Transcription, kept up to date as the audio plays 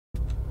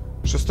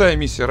Шестая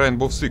миссия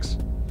Rainbow Six.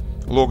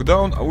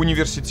 Локдаун,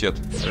 университет.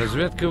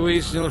 Разведка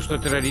выяснила, что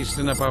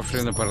террористы,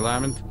 напавшие на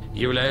парламент,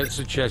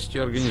 являются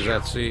частью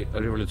организации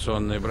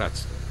 «Революционное,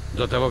 братство».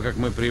 До того, как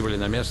мы прибыли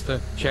на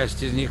место,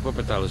 часть из них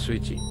попыталась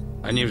уйти.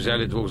 Они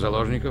взяли двух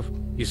заложников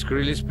и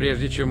скрылись,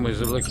 прежде чем мы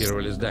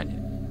заблокировали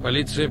здание.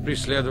 Полиция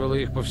преследовала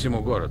их по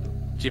всему городу.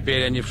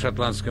 Теперь они в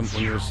Шотландском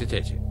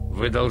университете.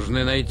 Вы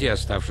должны найти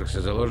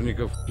оставшихся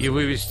заложников и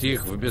вывести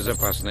их в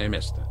безопасное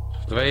место.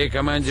 В твоей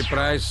команде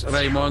Прайс,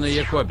 Раймон и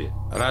Якоби.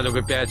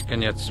 Радуга 5,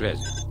 конец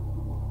связи.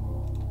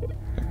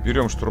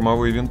 Берем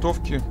штурмовые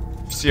винтовки.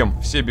 Все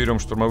берем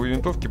штурмовые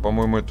винтовки.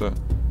 По-моему, это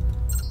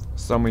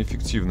самое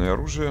эффективное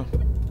оружие.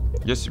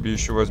 Я себе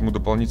еще возьму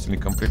дополнительный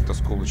комплект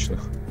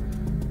осколочных.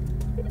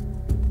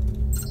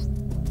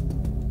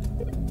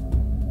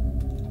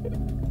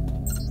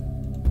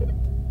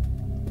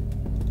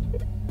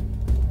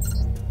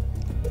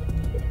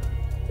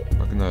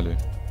 Погнали.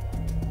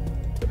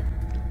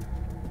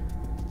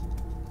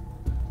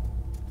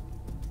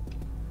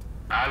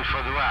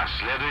 Альфа-2,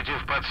 следуйте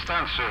в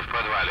подстанцию в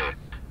подвале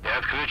и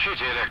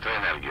отключите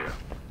электроэнергию.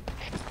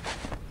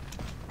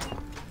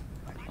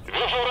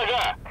 Вижу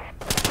врага!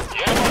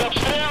 Я под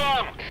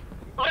обстрелом!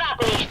 Враг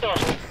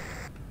уничтожен!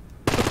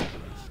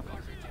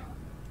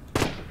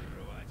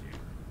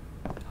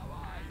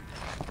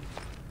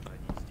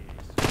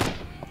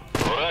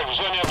 Враг в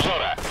зоне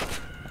обзора!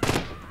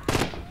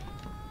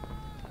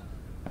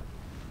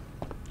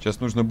 Сейчас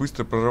нужно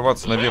быстро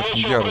прорываться на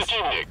верхний ярус.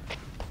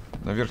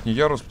 На верхний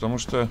ярус, потому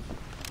что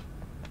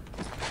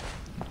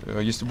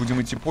если будем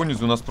идти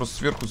понизу, нас просто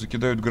сверху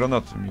закидают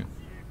гранатами.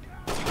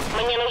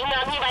 Мне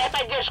нужна огневая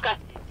поддержка!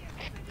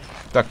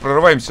 Так,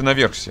 прорываемся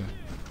наверх все.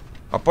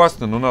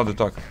 Опасно, но надо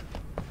так.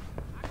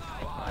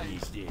 Они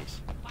здесь.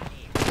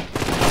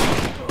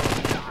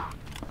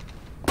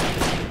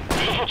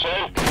 Вижу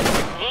цель.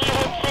 Вижу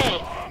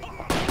цель.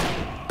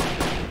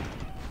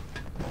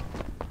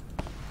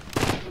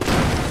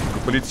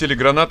 Полетели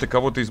гранаты,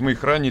 кого-то из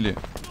моих ранили.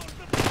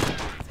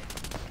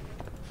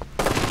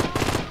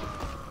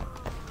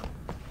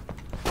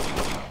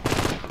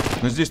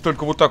 Но здесь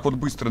только вот так вот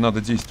быстро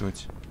надо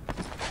действовать.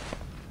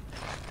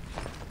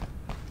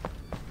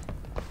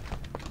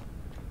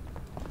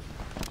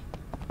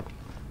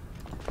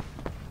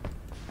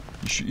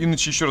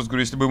 Иначе, еще раз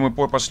говорю, если бы мы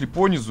пошли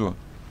по низу,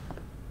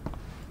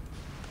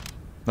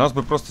 нас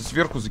бы просто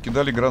сверху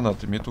закидали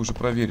гранатами. Это уже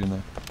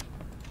проверено.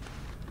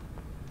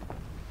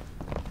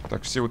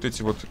 Так, все вот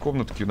эти вот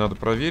комнатки надо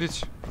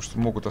проверить, потому что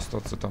могут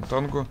остаться там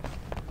танго.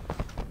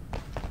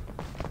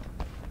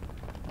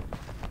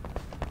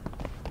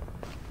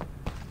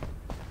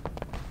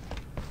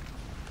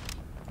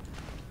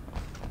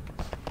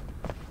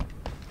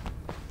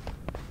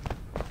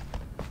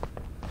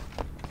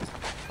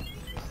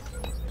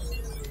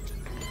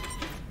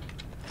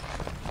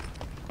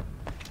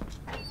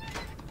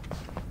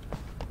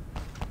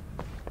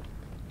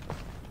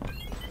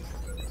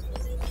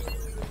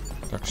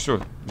 Так,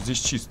 все, здесь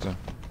чисто.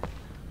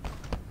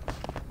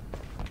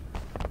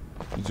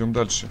 Идем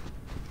дальше.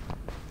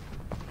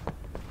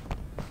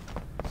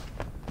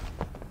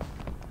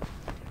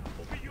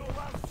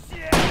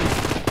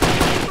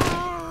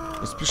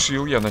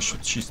 Поспешил я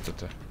насчет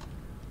чисто-то.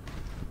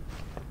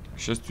 К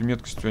счастью,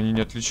 меткостью они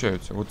не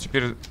отличаются. Вот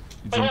теперь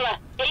идем.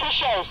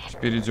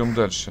 Теперь идем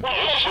дальше.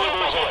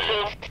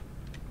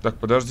 Так,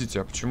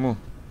 подождите, а почему?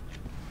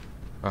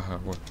 Ага,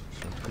 вот.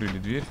 Все, открыли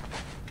дверь.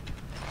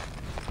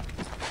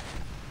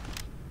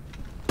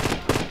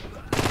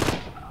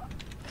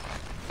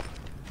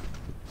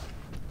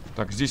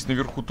 Так, здесь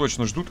наверху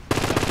точно ждут.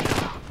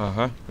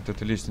 Ага, вот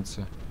эта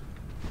лестница.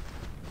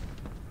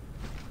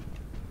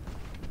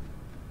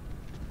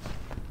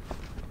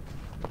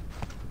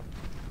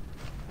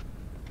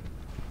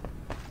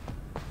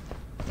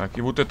 Так,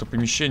 и вот это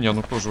помещение,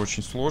 оно тоже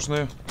очень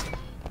сложное.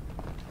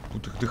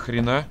 Тут их до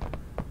хрена.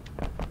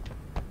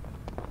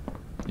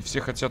 И все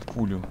хотят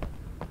пулю.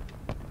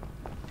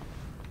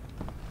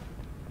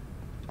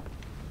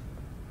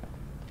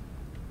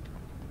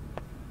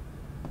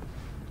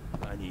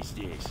 Они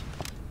здесь.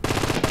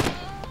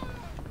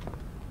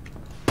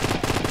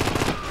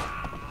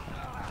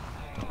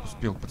 Так,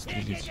 успел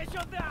подстрелить.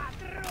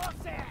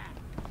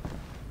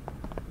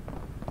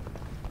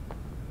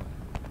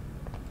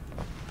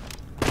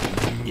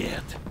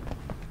 Нет.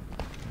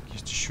 Так,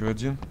 есть еще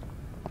один.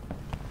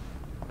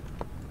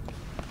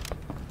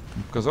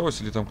 Не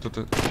показалось, или там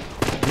кто-то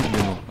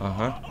выглянул?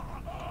 Ага.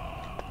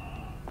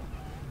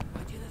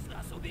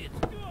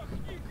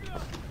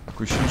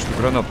 Такое ощущение, что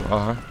гранату.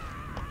 Ага.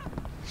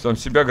 Сам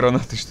себя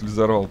гранатой, что ли,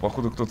 взорвал?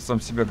 Походу, кто-то сам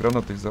себя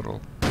гранатой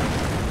взорвал.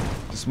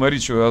 Ты смотри,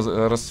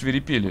 что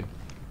рассверепели.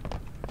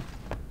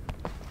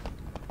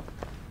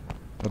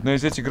 Одна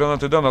из этих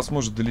гранат, да, нас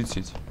может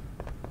долететь.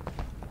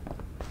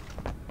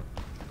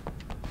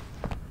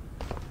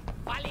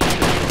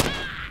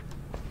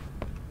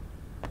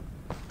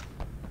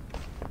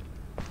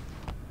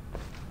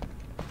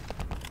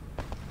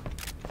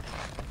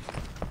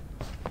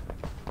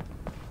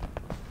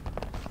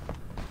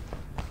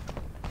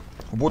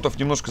 ботов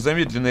немножко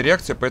замедленная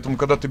реакция, поэтому,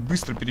 когда ты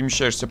быстро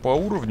перемещаешься по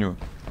уровню,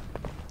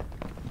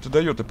 это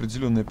дает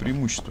определенное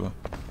преимущество.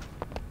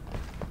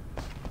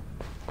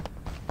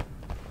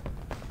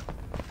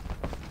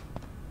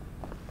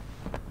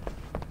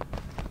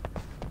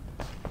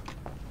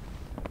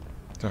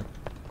 Так,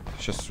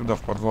 сейчас сюда,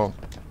 в подвал.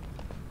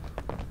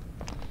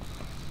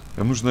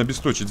 Нам нужно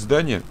обесточить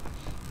здание.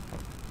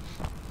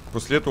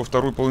 После этого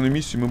вторую половину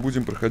миссии мы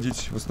будем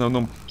проходить в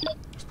основном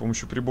с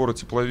помощью прибора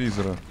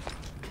тепловизора.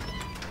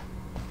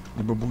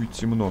 Либо будет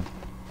темно.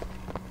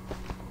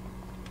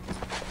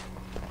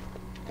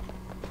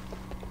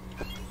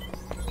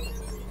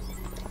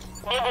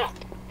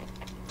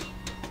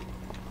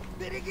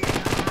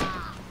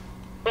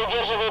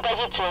 Удерживаю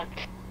позицию.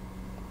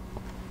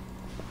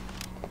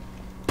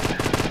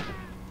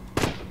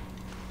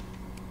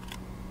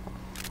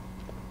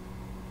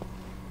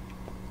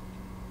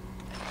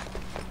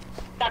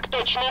 Так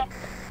точно.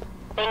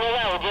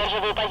 Поняла,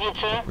 удерживаю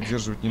позицию.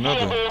 Поддерживать не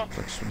надо.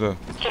 Так, сюда.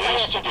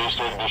 Есть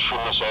действовать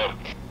бесшумно, сэр.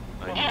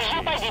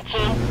 Держи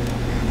позицию.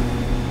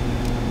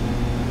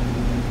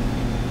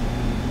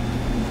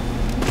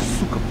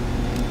 Сука.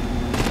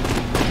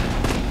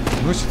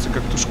 Носятся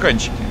как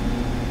тушканчики.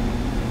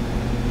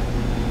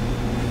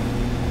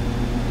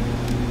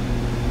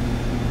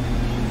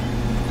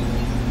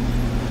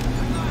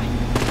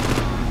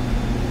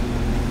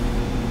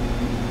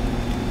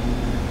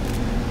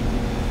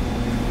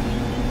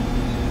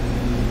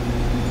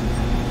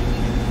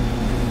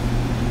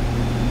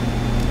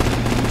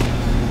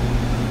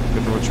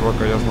 Этого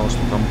чувака я знал, что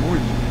там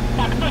будет.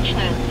 Так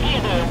точно,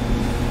 следую.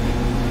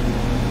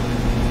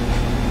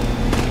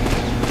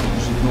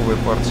 Новая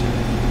партия.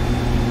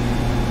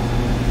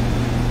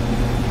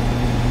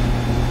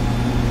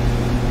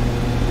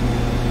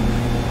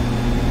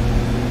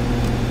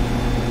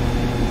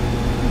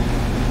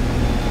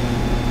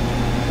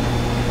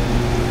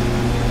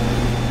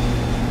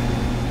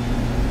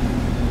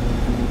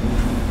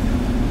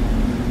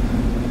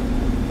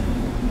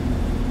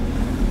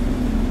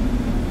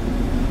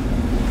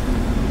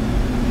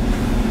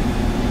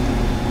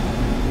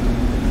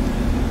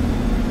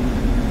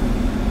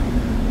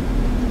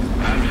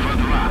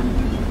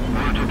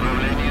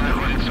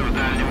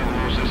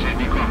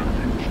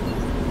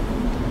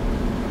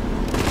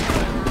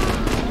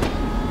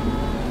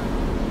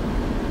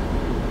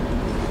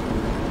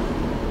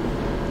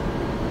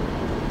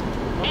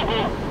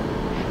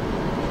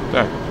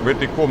 В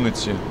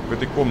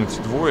этой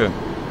комнате двое.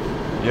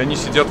 И они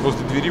сидят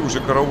возле двери, уже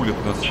караулят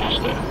нас.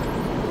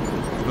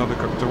 Надо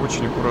как-то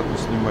очень аккуратно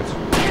снимать.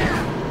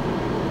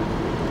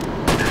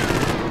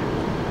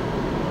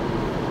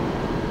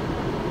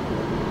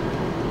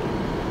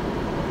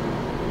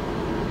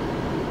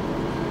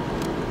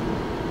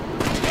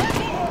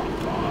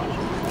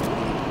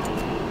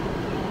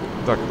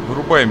 Так,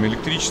 вырубаем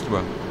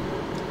электричество.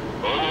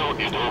 Понял,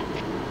 иду.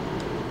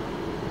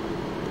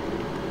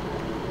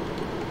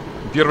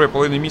 Первая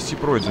половина миссии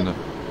пройдена.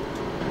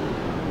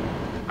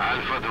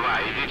 Альфа-2,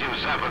 идите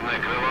в западное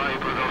крыло и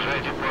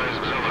продолжайте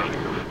поиск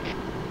заложников.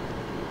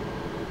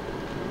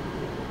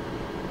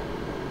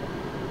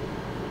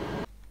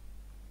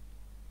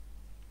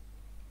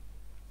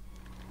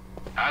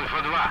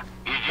 Альфа-2,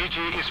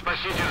 идите и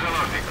спасите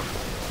заложников.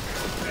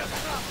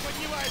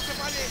 Поднимается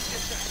по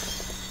лестнице.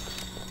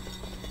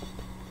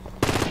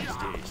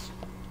 Здесь.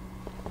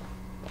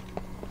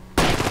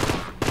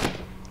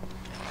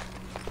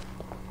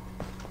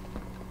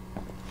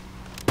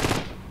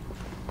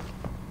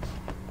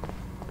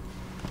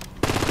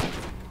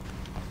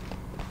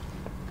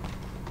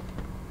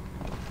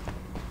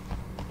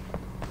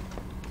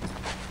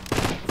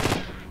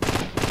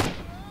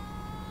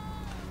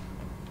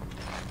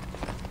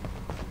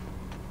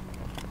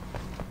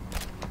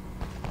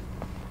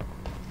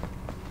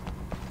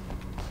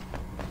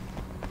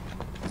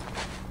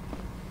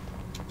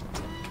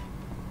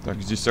 Так,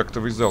 здесь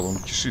актовый зал, он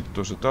кишит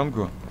тоже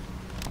танго.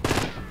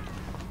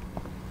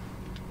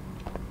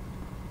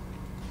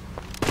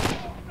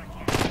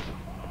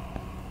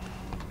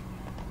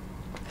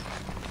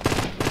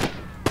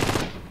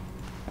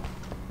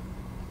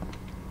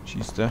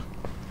 Чисто.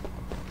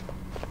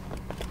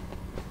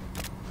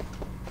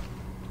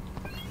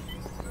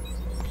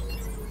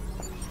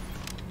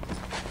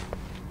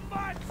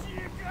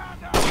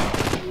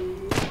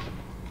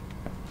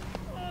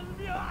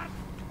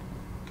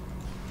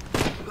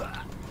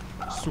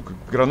 Сука,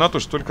 гранату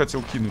что ли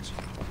хотел кинуть?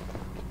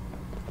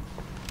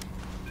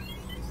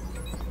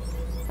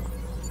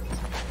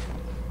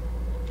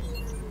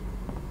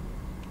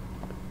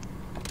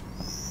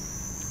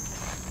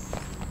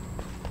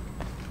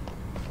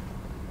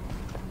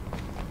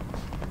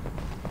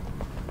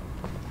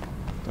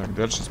 Так,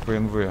 дальше с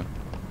ПНВ.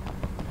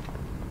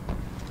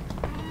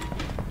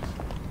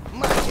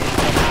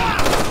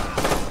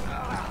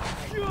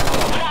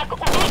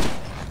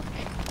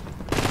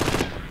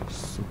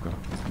 Сука,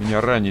 меня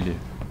ранили.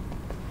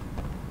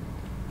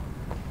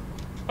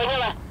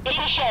 Поняла,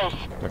 перемещаюсь.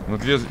 Так, ну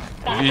две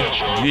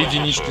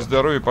единички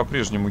здоровья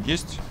по-прежнему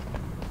есть.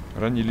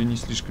 Ранили не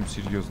слишком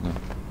серьезно.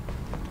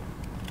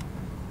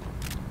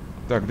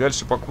 Так,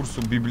 дальше по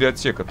курсу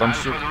библиотека. Там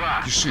все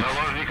Альфа-2. кишит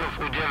Заложников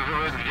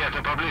удерживают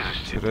где-то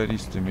поблизости.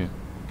 террористами.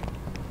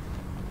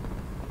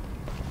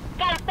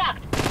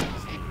 Контакт!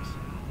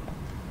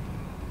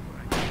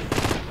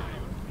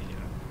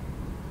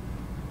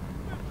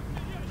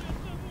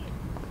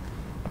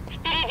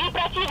 Впереди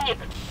противник!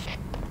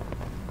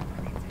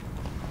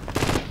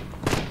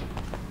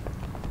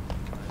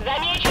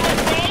 Замечена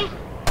цель!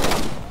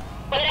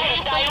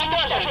 Подтверждаю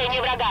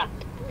уничтожение врага!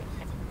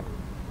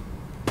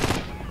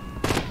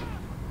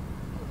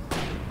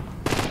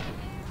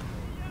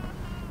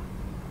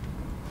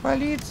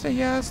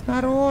 Полиция с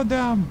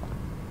народом!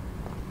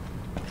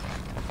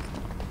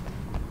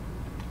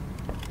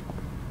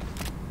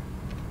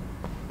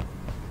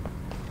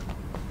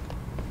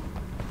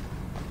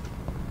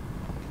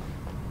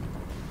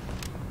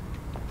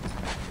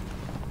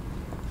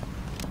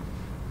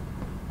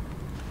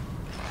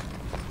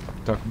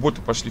 Так,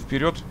 боты пошли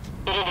вперед.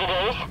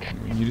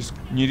 Передвигаюсь.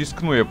 Не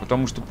рискну я,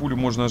 потому что пулю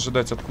можно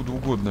ожидать откуда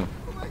угодно.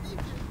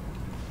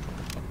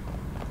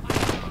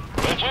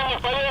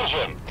 Противник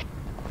повержен.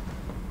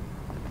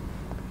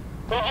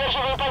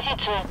 Удерживаю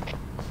позицию.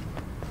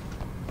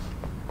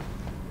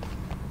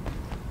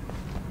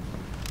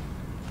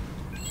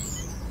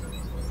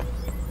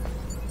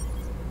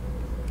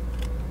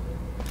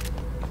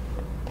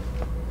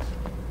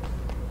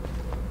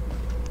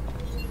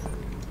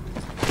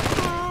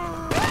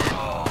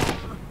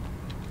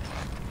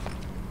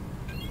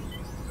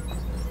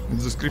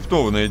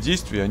 Заскриптованное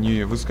действие,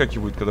 они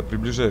выскакивают, когда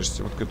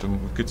приближаешься вот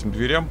к этим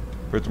дверям.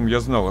 Поэтому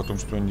я знал о том,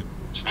 что они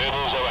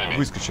Следую за вами.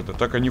 выскочат. А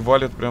так они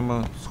валят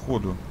прямо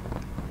сходу.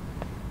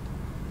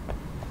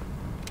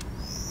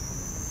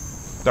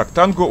 Так,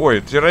 танго...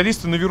 Ой,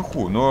 террористы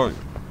наверху, но...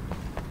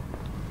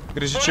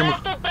 Прежде У чем нас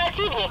их, тут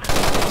противник!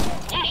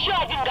 Еще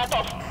один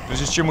готов!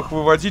 прежде чем их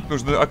выводить,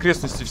 нужно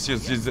окрестности все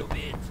здесь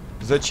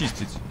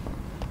зачистить.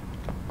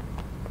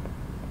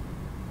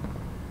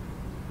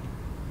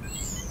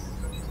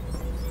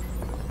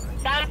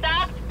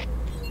 Контакт!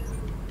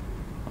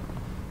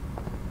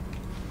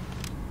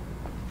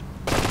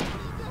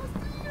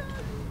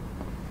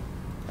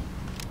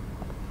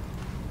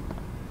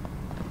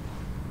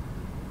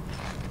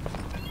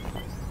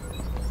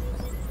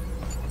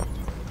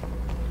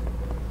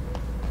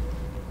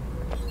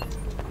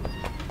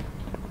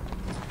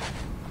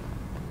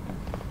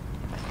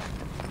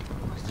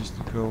 Здесь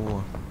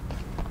никого.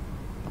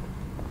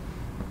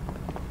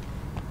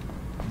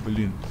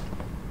 Блин.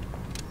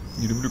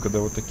 Не люблю, когда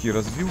вот такие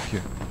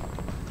развилки.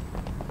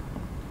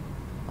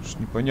 Уж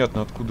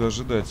непонятно, откуда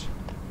ожидать.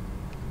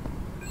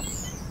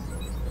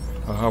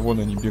 Ага, вон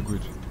они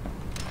бегают.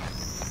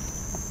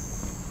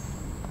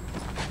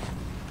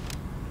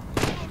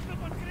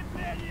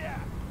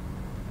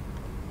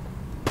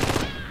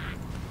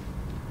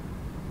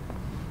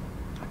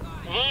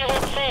 Вижу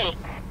цель!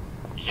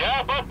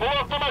 Я под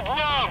плотным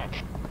огнем.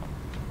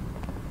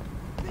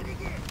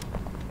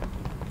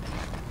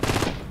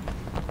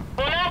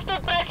 У нас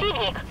тут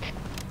противник!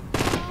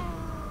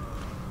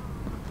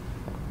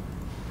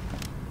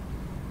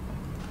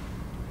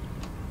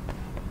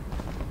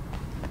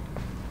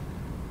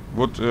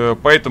 Вот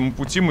по этому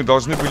пути мы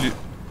должны были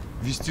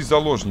вести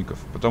заложников.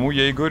 Потому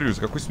я и говорю,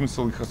 какой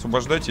смысл их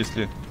освобождать,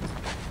 если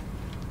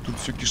тут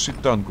все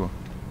кишит танго.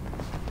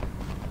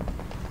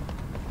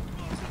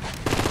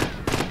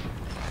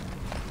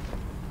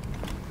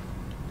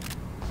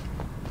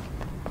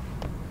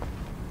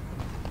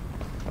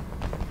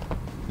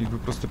 Их бы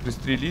просто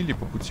пристрелили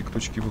по пути к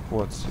точке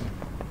эвакуации.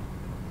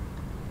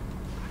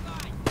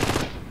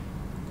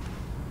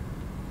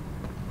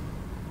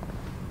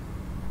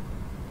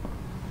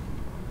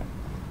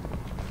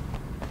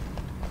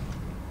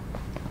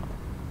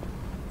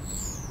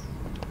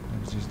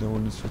 Так, здесь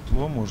довольно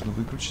светло, можно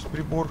выключить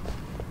прибор.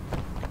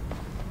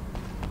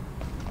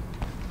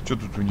 Что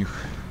тут у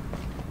них?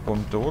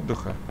 Комната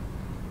отдыха?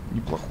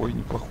 Неплохой,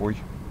 неплохой.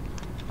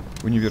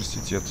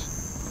 Университет.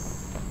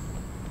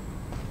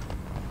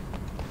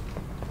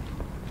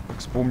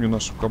 Вспомню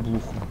нашу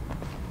каблуху.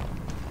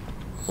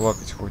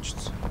 Плакать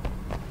хочется.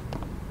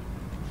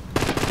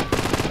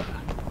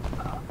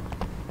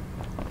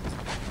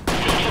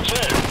 Вижу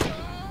цель.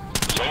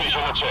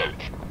 Замечена цель.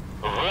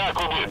 Враг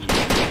убит.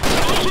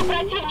 Вижу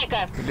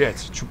противника!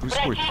 Блять, что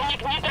происходит?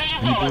 Противник Они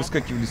нейтрализован!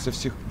 повыскакивали со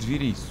всех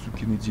дверей,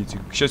 сукины дети.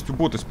 К счастью,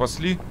 боты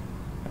спасли.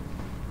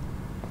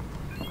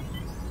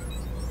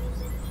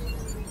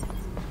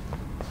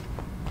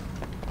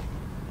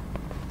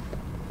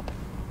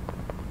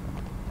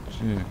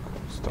 Так,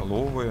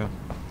 столовая.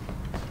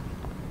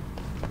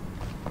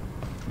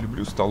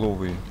 Люблю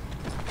столовые.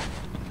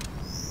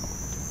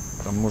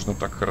 Там можно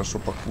так хорошо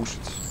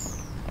покушать.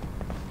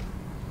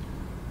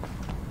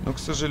 Но, к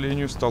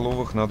сожалению, в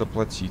столовых надо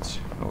платить.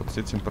 А вот с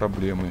этим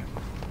проблемы.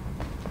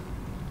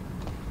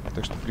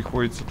 Так что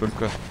приходится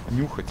только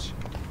нюхать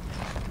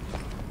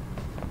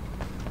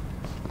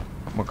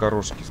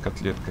макарошки с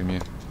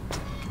котлетками,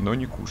 но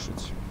не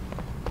кушать.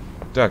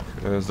 Так,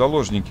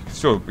 заложники.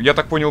 Все, я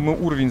так понял, мы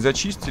уровень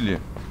зачистили.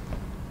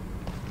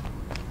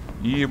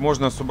 И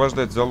можно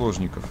освобождать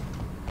заложников.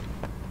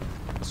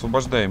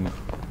 Освобождаем их.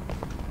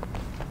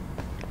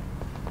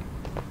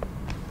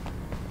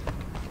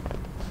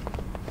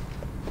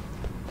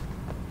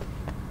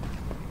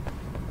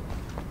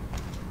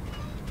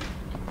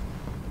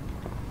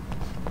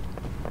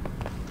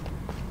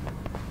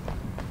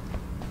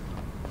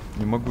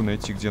 Не могу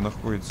найти, где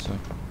находится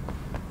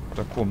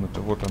та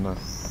комната. Вот она.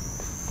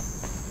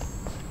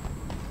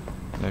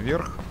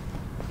 Наверх.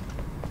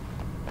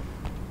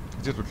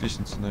 Где тут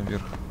лестница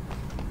наверх?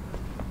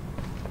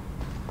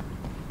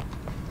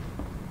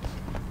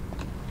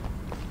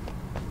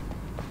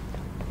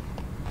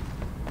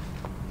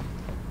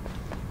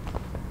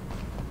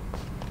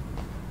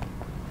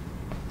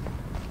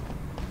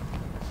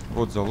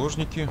 Вот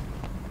заложники.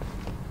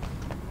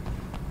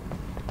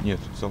 Нет,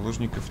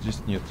 заложников здесь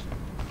нет.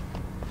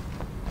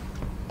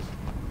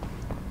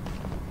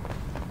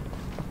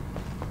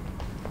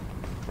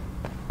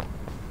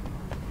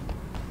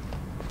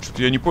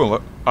 Что-то я не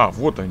понял. А,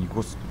 вот они,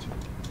 господи.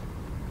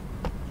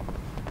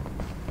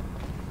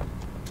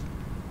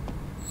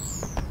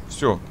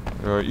 Все,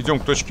 идем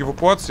к точке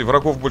эвакуации.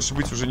 Врагов больше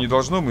быть уже не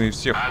должно. Мы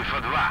всех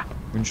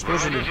Альфа-2.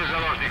 уничтожили. Выводите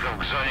заложников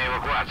к зоне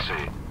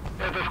эвакуации.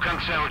 Это в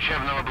конце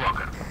учебного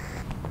блока.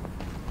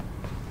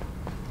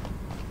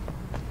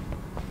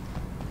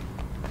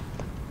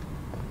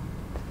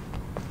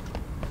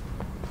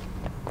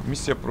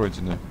 Миссия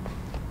пройдена.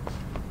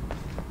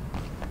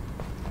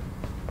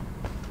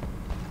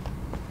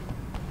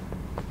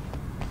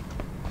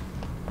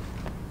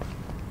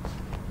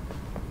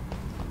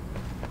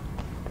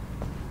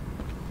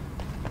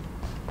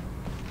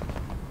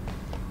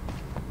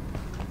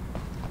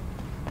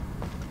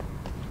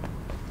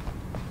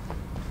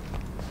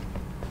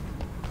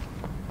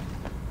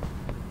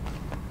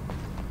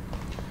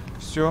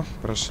 Все,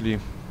 прошли.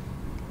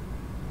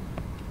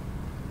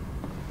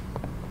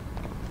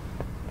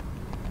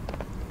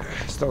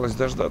 Осталось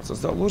дождаться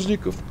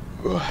заложников.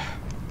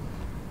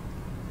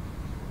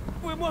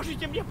 Вы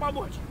можете мне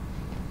помочь?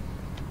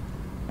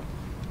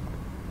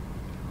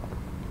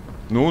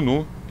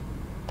 Ну-ну.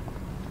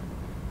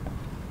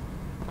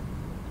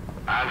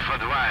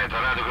 Альфа-2, это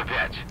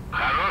Радуга-5.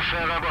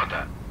 Хорошая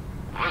работа.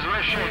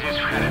 Возвращайтесь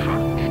в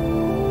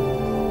Халифа.